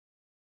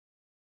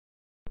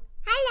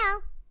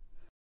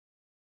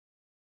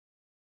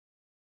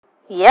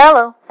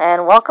Hello,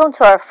 and welcome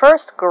to our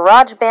first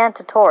GarageBand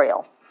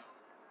tutorial.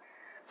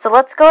 So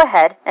let's go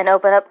ahead and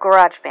open up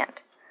GarageBand.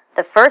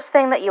 The first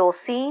thing that you will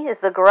see is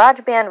the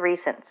GarageBand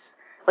recents,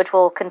 which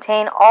will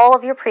contain all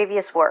of your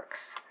previous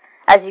works.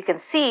 As you can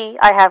see,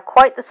 I have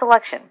quite the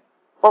selection.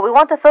 What we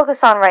want to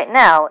focus on right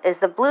now is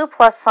the blue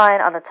plus sign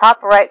on the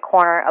top right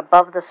corner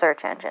above the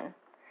search engine.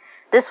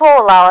 This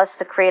will allow us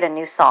to create a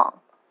new song.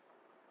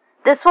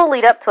 This will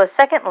lead up to a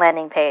second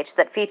landing page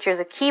that features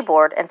a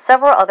keyboard and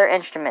several other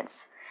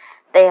instruments.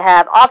 They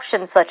have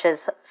options such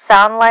as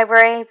sound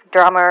library,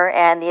 drummer,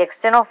 and the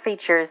external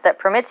features that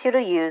permits you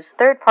to use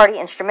third-party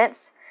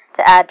instruments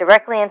to add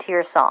directly into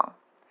your song.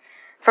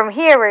 From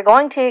here, we're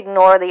going to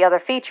ignore the other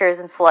features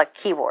and select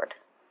keyboard.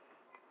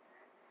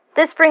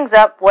 This brings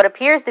up what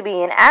appears to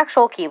be an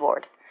actual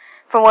keyboard,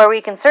 from where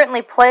we can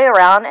certainly play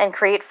around and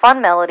create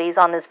fun melodies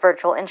on this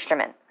virtual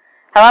instrument.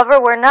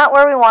 However, we're not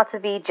where we want to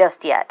be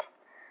just yet.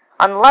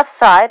 On the left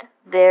side,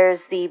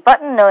 there's the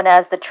button known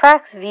as the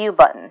Tracks View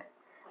button,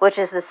 which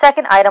is the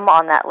second item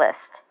on that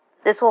list.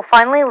 This will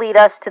finally lead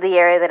us to the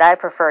area that I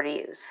prefer to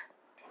use.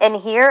 In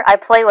here, I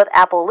play with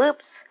Apple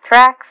loops,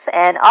 tracks,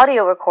 and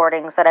audio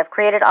recordings that I've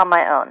created on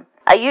my own.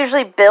 I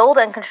usually build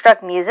and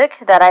construct music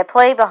that I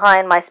play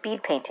behind my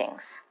speed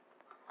paintings.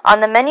 On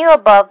the menu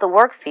above the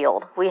work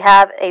field, we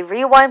have a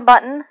rewind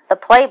button, the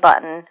play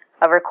button,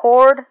 a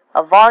record,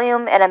 a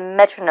volume, and a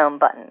metronome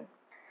button.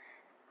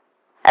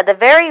 At the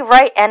very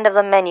right end of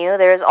the menu,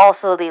 there is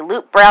also the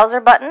Loop Browser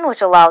button,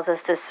 which allows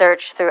us to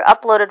search through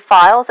uploaded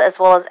files as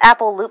well as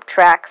Apple loop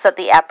tracks that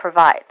the app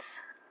provides.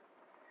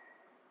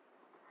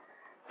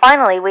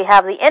 Finally, we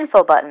have the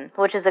Info button,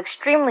 which is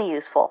extremely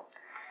useful.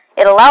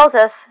 It allows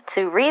us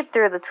to read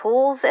through the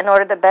tools in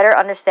order to better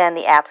understand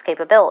the app's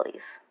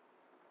capabilities.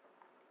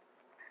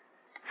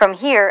 From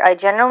here, I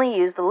generally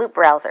use the Loop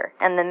Browser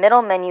and the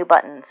middle menu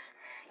buttons.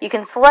 You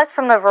can select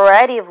from the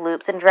variety of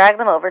loops and drag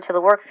them over to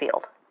the work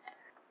field.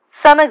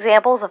 Some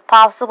examples of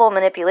possible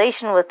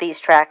manipulation with these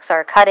tracks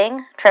are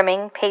cutting,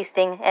 trimming,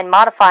 pasting, and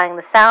modifying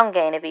the sound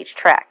gain of each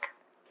track.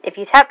 If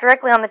you tap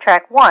directly on the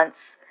track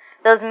once,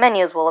 those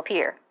menus will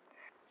appear.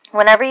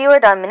 Whenever you are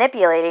done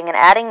manipulating and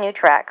adding new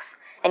tracks,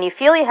 and you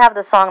feel you have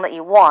the song that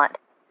you want,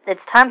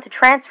 it's time to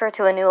transfer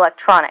to a new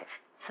electronic,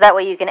 so that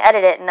way you can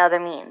edit it in other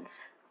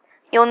means.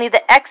 You'll need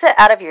to exit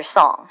out of your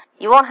song.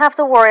 You won't have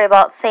to worry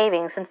about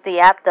saving since the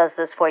app does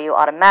this for you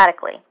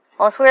automatically.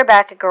 Once we are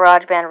back at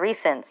GarageBand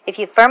Recents, if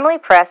you firmly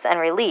press and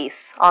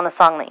release on the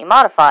song that you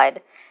modified,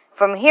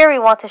 from here we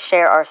want to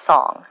share our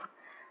song.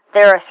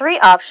 There are 3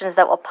 options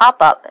that will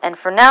pop up, and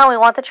for now we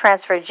want to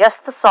transfer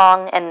just the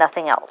song and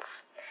nothing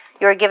else.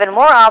 You are given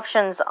more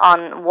options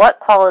on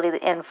what quality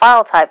and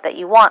file type that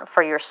you want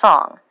for your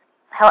song.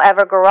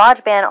 However,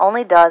 GarageBand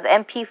only does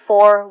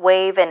MP4,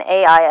 WAV, and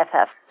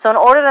AIFF, so in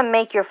order to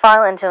make your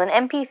file into an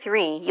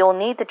MP3, you'll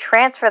need to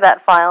transfer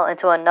that file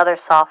into another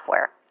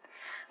software.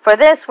 For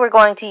this, we're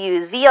going to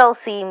use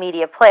VLC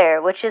Media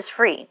Player, which is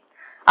free.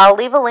 I'll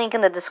leave a link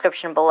in the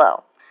description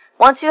below.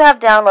 Once you have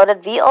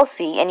downloaded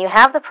VLC and you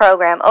have the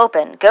program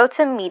open, go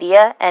to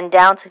Media and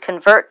down to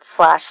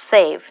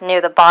Convert/Save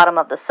near the bottom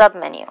of the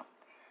submenu.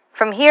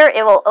 From here,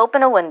 it will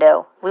open a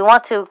window. We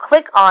want to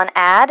click on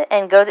Add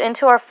and go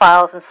into our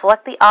files and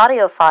select the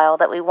audio file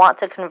that we want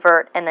to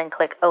convert and then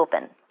click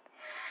Open.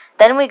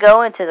 Then we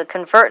go into the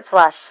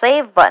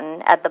Convert/Save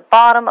button at the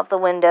bottom of the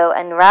window,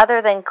 and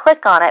rather than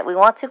click on it, we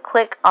want to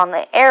click on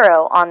the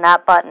arrow on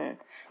that button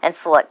and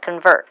select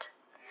Convert.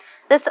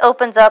 This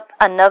opens up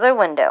another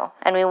window,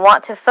 and we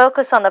want to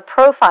focus on the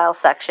Profile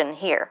section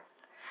here.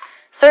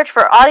 Search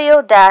for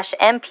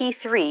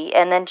audio-mp3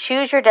 and then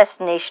choose your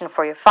destination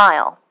for your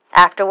file.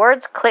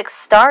 Afterwards, click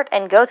Start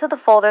and go to the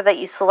folder that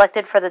you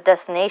selected for the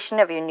destination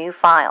of your new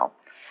file.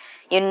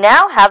 You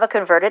now have a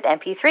converted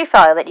MP3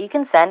 file that you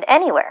can send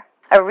anywhere.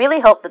 I really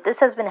hope that this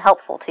has been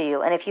helpful to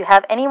you, and if you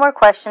have any more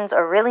questions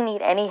or really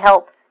need any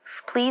help,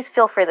 please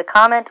feel free to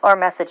comment or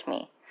message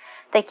me.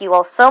 Thank you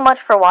all so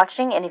much for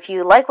watching, and if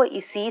you like what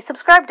you see,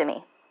 subscribe to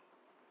me.